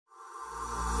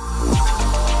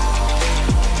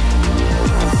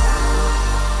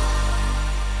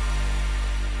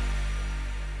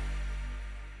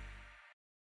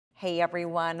Hey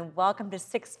everyone, welcome to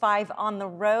 6.5 on the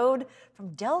Road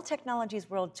from Dell Technologies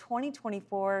World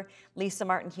 2024. Lisa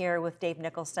Martin here with Dave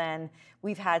Nicholson.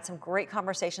 We've had some great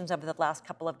conversations over the last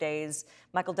couple of days.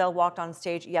 Michael Dell walked on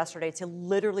stage yesterday to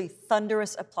literally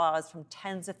thunderous applause from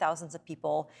tens of thousands of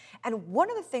people. And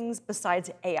one of the things besides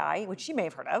AI, which you may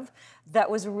have heard of, that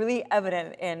was really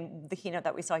evident in the keynote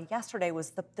that we saw yesterday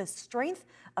was the strength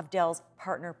of Dell's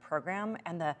partner program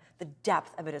and the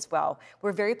depth of it as well.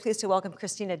 We're very pleased to welcome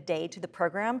Christina to the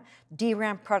program,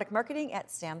 DRAM Product Marketing at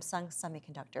Samsung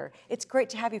Semiconductor. It's great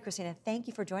to have you, Christina. Thank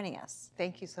you for joining us.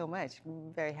 Thank you so much.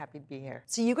 I'm very happy to be here.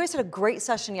 So you guys had a great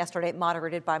session yesterday,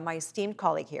 moderated by my esteemed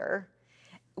colleague here,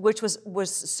 which was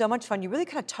so much fun. You really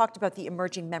kind of talked about the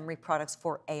emerging memory products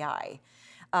for AI.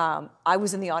 I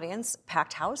was in the audience,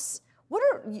 packed house. What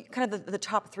are kind of the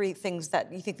top three things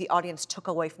that you think the audience took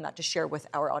away from that to share with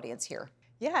our audience here?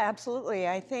 Yeah, absolutely.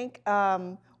 I think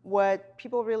what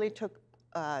people really took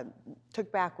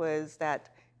back was that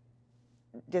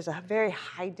there's a very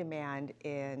high demand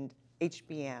in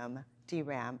HBM,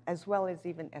 DRAM, as well as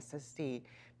even SSD,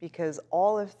 because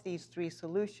all of these three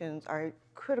solutions are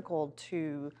critical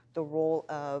to the role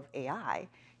of AI,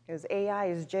 because AI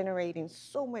is generating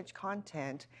so much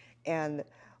content, and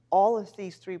all of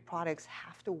these three products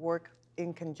have to work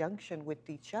in conjunction with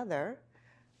each other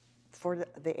for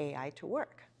the AI to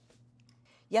work.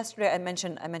 Yesterday, I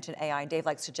mentioned AI. Dave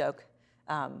likes to joke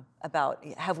about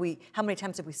how many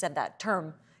times have we said that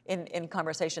term in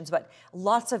conversations, but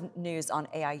lots of news on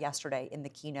AI yesterday in the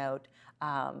keynote.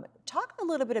 Talk a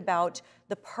little bit about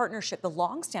the partnership, the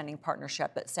long-standing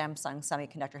partnership that Samsung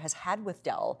Semiconductor has had with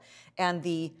Dell and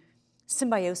the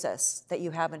symbiosis that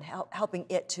you have in helping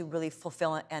it to really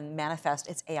fulfill and manifest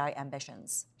its AI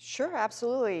ambitions. Sure,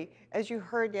 absolutely. As you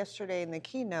heard yesterday in the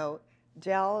keynote,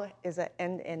 Dell is an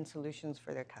end-to-end solutions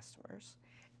for their customers.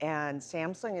 And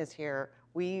Samsung is here.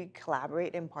 We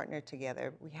collaborate and partner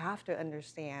together. We have to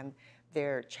understand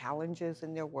their challenges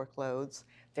and their workloads,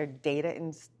 their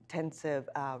data-intensive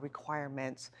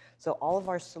requirements. So all of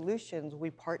our solutions,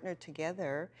 we partner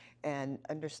together and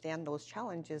understand those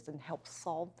challenges and help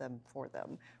solve them,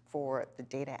 for the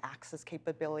data access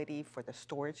capability, for the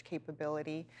storage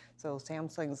capability. So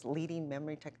Samsung's leading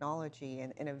memory technology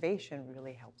and innovation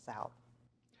really helps out.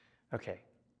 Okay,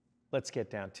 let's get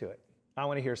down to it. I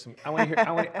want to hear some. I want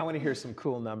to hear some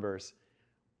cool numbers.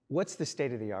 What's the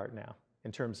state of the art now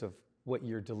in terms of what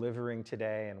you're delivering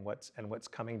today and what's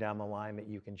coming down the line that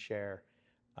you can share,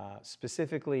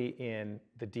 specifically in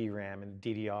the DRAM and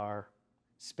DDR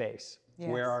space? Yes.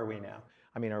 Where are we now?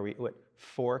 I mean, are we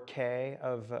 4K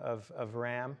of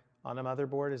RAM on a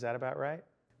motherboard? Is that about right?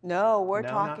 No, we're No,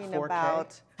 talking not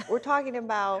 4K?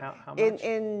 about How much?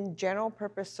 in general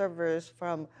purpose servers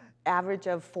from average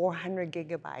of 400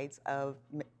 gigabytes of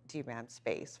DRAM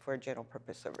space for general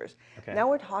purpose servers. Okay. Now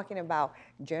we're talking about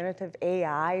generative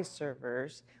AI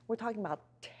servers. We're talking about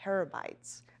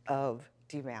terabytes of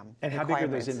DRAM. And how big are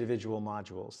those individual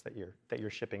modules that you're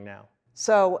shipping now?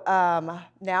 So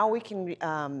now we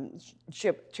can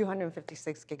ship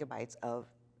 256 gigabytes of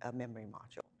a memory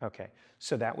module. Okay,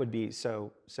 so that would be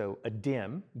so a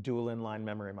DIMM, dual inline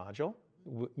memory module,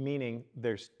 meaning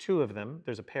there's two of them.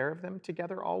 There's a pair of them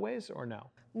together always, or no?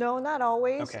 No, not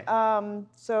always. Okay.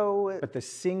 But the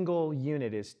single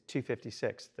unit is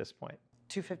 256 at this point.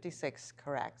 256,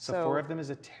 correct. So four of them is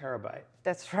a terabyte.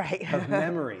 That's right. Of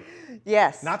memory.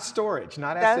 Yes. Not storage,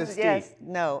 not SSD. Yes,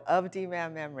 no, of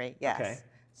DRAM memory, yes. Okay.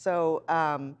 So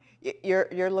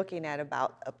you're looking at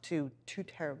about up to 2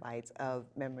 terabytes of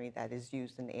memory that is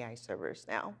used in AI servers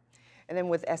now. And then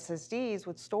with SSDs,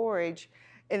 with storage,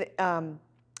 it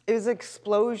is an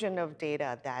explosion of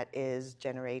data that is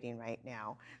generating right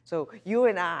now. So you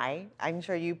and I'm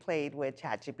sure you played with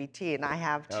ChatGPT, and I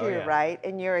have too, yeah. right?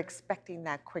 And you're expecting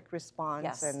that quick response.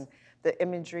 Yes. And the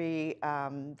imagery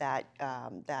that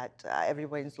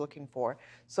everyone's looking for.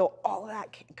 So all of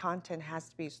that content has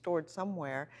to be stored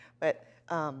somewhere, but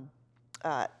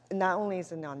not only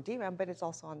is it on DRAM, but it's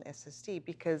also on SSD,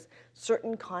 because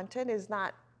certain content is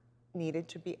not needed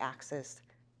to be accessed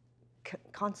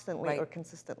constantly or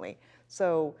consistently.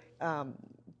 So,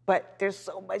 but there's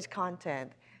so much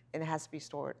content, and it has to be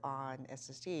stored on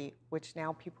SSD, which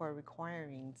now people are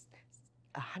requiring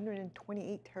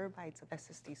 128 terabytes of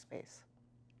SSD space.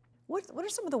 What are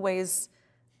some of the ways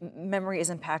memory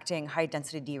is impacting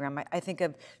high-density DRAM? I think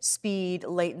of speed,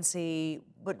 latency,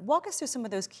 but walk us through some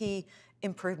of those key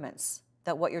improvements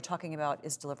that what you're talking about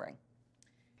is delivering.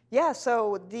 Yeah,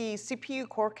 so the CPU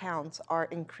core counts are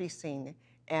increasing,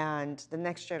 and the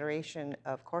next generation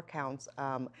of core counts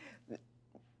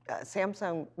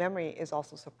Samsung memory is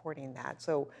also supporting that.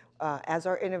 So as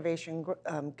our innovation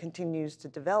continues to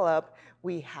develop,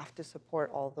 we have to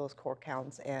support all those core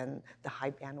counts and the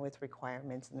high bandwidth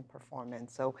requirements and the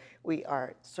performance. So we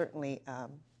are certainly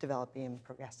developing and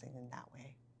progressing in that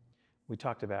way. We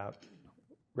talked about,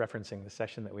 referencing the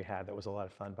session that we had, that was a lot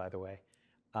of fun, by the way.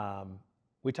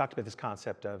 We talked about this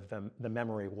concept of the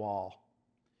memory wall,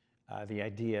 the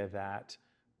idea that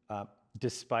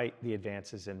despite the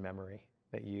advances in memory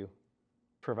that you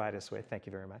provide us with, thank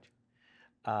you very much,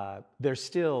 there's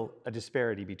still a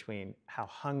disparity between how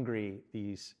hungry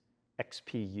these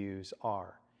XPUs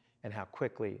are and how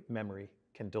quickly memory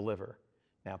can deliver.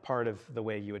 Now, part of the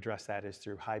way you address that is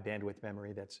through high bandwidth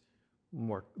memory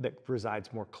that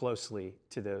resides more closely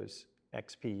to those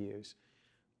XPUs.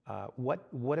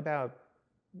 What about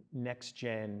next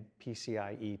gen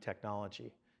PCIe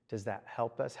technology? Does that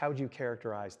help us? How would you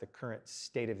characterize the current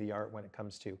state of the art when it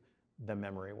comes to the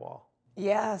memory wall?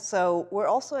 Yeah, so we're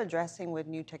also addressing with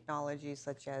new technologies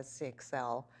such as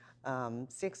CXL.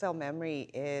 CXL memory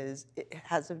it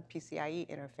has a PCIe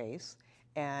interface,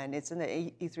 and it's in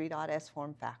the E3.S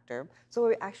form factor. So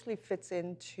it actually fits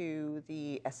into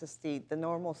the SSD, the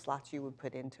normal slots you would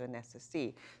put into an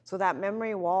SSD. So that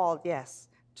memory wall, yes,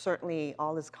 certainly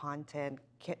all this content,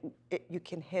 you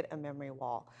can hit a memory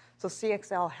wall. So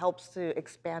CXL helps to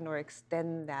expand or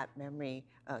extend that memory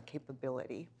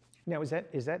capability. Now, is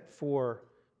that for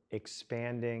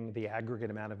expanding the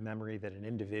aggregate amount of memory that an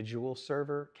individual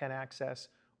server can access,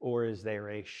 or is there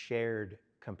a shared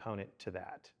component to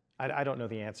that? I don't know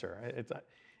the answer.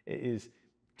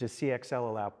 Does CXL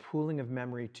allow pooling of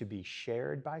memory to be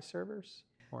shared by servers?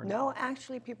 Or no,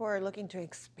 actually, people are looking to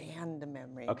expand the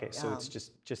memory. Okay, so it's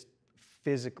just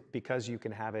physical, because you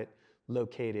can have it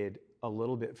located a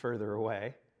little bit further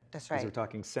away. That's right. Because we're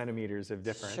talking centimeters of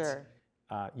difference. Sure.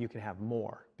 You can have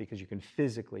more because you can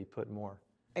physically put more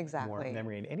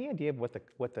memory in. Any idea of what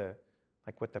the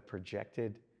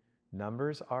projected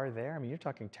numbers are there? I mean, you're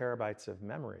talking terabytes of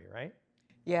memory, right?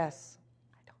 Yes.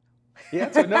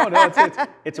 Yeah. So no,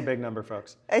 it's a big number,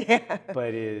 folks. Yeah.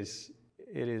 But it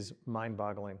is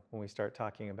mind-boggling when we start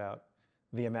talking about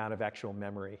the amount of actual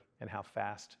memory and how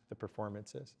fast the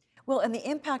performance is. Well, and the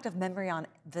impact of memory on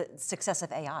the success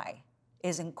of AI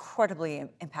is incredibly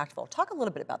impactful. Talk a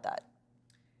little bit about that.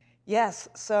 Yes.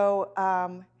 So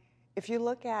if you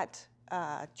look at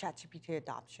ChatGPT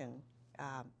adoption,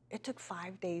 it took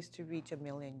 5 days to reach 1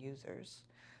 million users.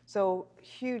 So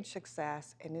huge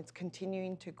success, and it's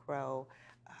continuing to grow.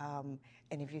 And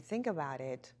if you think about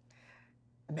it,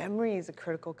 memory is a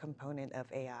critical component of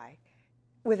AI.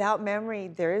 Without memory,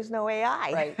 there is no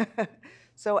AI. Right.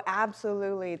 So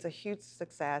absolutely, it's a huge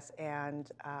success.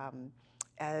 And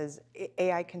as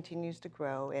AI continues to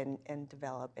grow and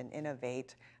develop and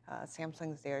innovate,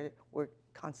 Samsung's there. We're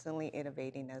constantly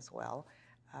innovating as well.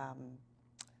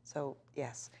 So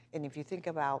yes, and if you think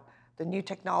about the new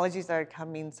technologies that are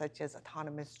coming, such as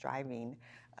autonomous driving,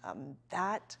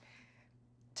 that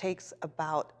takes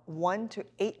about 1 to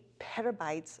 8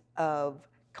 petabytes of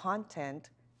content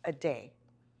a day.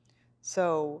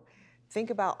 So think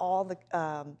about all the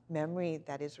memory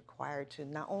that is required to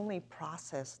not only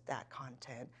process that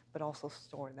content, but also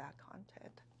store that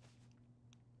content.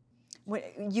 When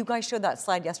you guys showed that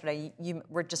slide yesterday, you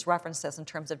were just referenced this in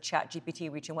terms of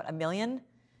ChatGPT reaching, what, 1 million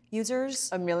users?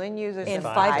 1 million users in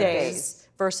 5 days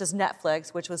versus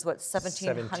Netflix, which was, what,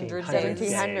 1,700 days?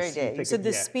 1,700 days. So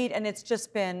the speed, and it's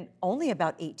just been only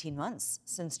about 18 months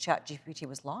since ChatGPT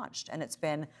was launched, and it's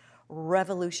been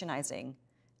revolutionizing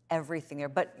everything there.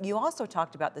 But you also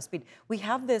talked about the speed. We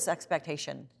have this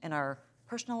expectation in our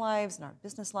personal lives, in our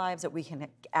business lives, that we can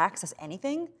access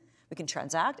anything. We can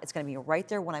transact. It's going to be right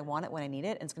there when I want it, when I need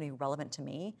it, and it's going to be relevant to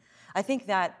me. I think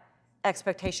that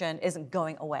expectation isn't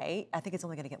going away. I think it's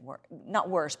only going to get worse, not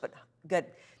worse, but good.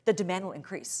 The demand will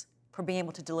increase for being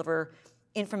able to deliver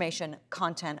information,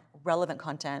 content, relevant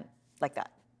content like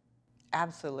that.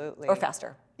 Absolutely. Or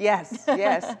faster. Yes,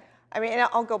 yes. I mean, and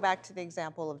I'll go back to the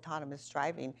example of autonomous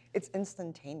driving. It's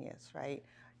instantaneous, right?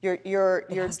 You're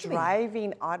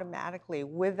driving automatically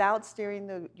without steering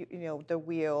the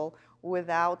wheel,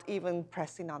 without even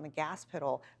pressing on the gas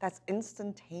pedal. That's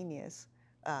instantaneous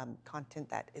content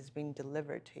that is being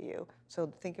delivered to you.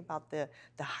 So think about the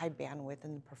high bandwidth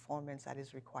and the performance that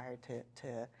is required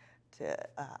to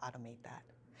automate that.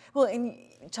 Well, in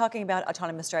talking about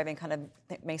autonomous driving kind of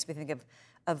makes me think of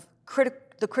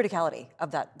the criticality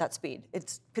of that speed.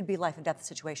 It could be life and death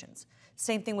situations.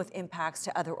 Same thing with impacts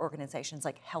to other organizations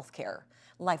like healthcare,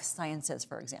 life sciences,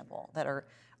 for example, that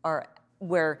are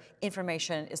where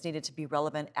information is needed to be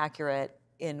relevant, accurate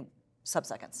in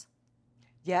sub-seconds.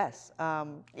 Yes,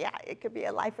 yeah, it could be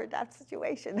a life or death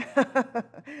situation.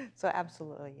 So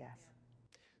absolutely, yes.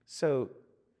 So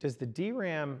does the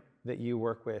DRAM that you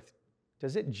work with,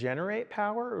 does it generate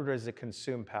power or does it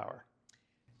consume power?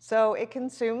 So it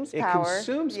consumes It power.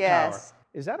 consumes power. Yes.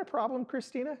 Is that a problem,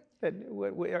 Christina? That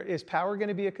is power going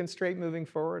to be a constraint moving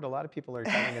forward? A lot of people are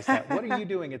telling us that. What are you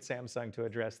doing at Samsung to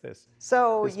address this?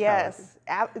 So this yes,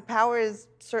 power is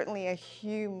certainly a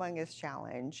humongous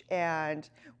challenge, and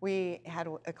we had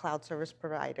a cloud service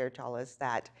provider tell us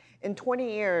that in 20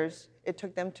 years it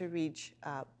took them to reach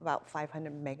about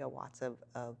 500 megawatts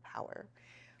of power.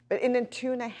 But in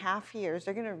 2.5 years,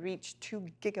 they're going to reach 2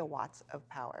 gigawatts of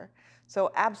power. So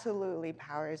absolutely,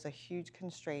 power is a huge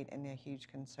constraint and a huge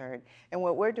concern. And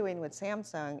what we're doing with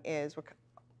Samsung is we're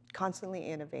constantly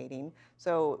innovating.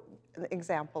 So an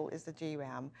example is the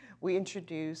DRAM. We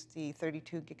introduced the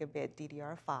 32 gigabit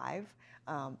DDR5.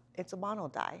 It's a mono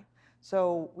die.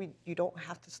 So you don't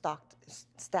have to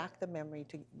stack the memory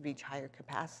to reach higher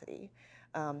capacity.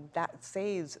 That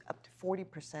saves up to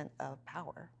 40% of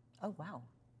power. Oh, wow.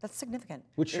 That's significant.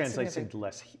 Which translates into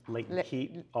less latent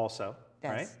heat also,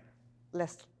 yes. right?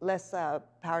 Less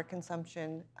power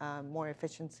consumption, more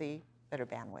efficiency, better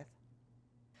bandwidth.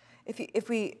 If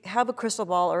we have a crystal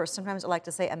ball, or sometimes I like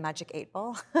to say a magic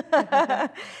 8-ball,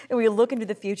 and we look into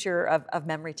the future of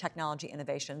memory technology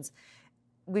innovations,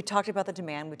 we talked about the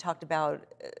demand, we talked about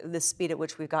the speed at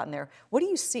which we've gotten there. What do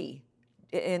you see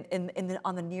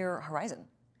on the near horizon?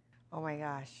 Oh my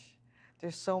gosh,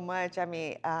 there's so much. I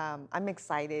mean, I'm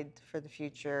excited for the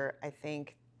future. I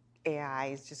think AI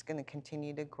is just going to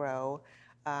continue to grow.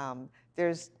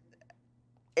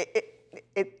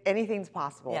 Anything's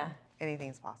possible. Yeah.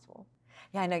 Anything's possible.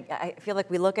 Yeah, I know. I feel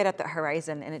like we look at the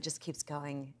horizon and it just keeps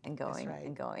going and going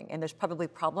and going. And there's probably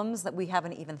problems that we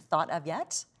haven't even thought of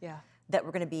yet. Yeah. That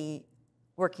we're going to be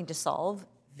working to solve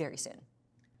very soon.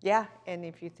 Yeah, and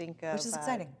if you think of which is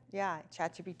exciting. Yeah,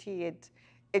 ChatGPT,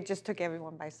 it just took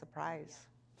everyone by surprise.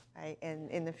 Right? And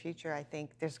in the future, I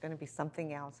think there's going to be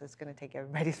something else that's going to take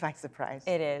everybody by surprise.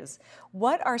 It is.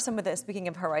 What are some of the, speaking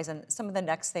of horizon, some of the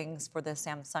next things for the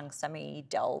Samsung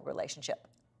Semi-Dell relationship?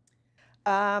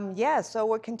 Yeah, so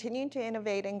we're continuing to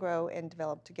innovate and grow and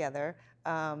develop together.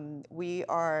 We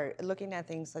are looking at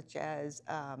things such as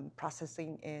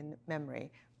processing in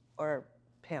memory, or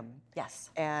PIM. Yes.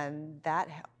 And that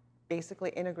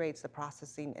basically integrates the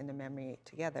processing and the memory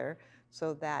together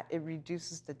so that it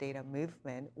reduces the data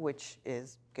movement, which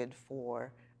is good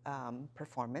for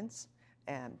performance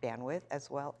and bandwidth,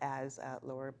 as well as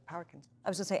lower power consumption. I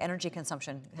was going to say energy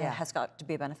consumption has got to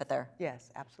be a benefit there. Yes,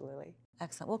 absolutely.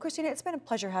 Excellent. Well, Christina, it's been a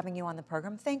pleasure having you on the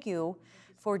program. Thank you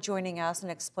for joining us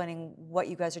and explaining what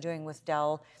you guys are doing with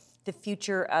Dell, the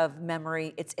future of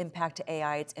memory, its impact to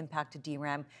AI, its impact to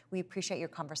DRAM. We appreciate your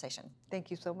conversation. Thank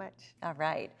you so much. All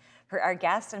right. For our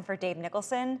guest and for Dave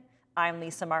Nicholson, I'm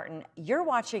Lisa Martin. You're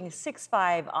watching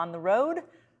 6-5 on the road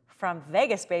from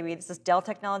Vegas, baby. This is Dell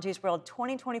Technologies World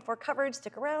 2024 coverage.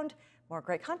 Stick around. More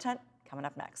great content coming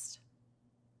up next.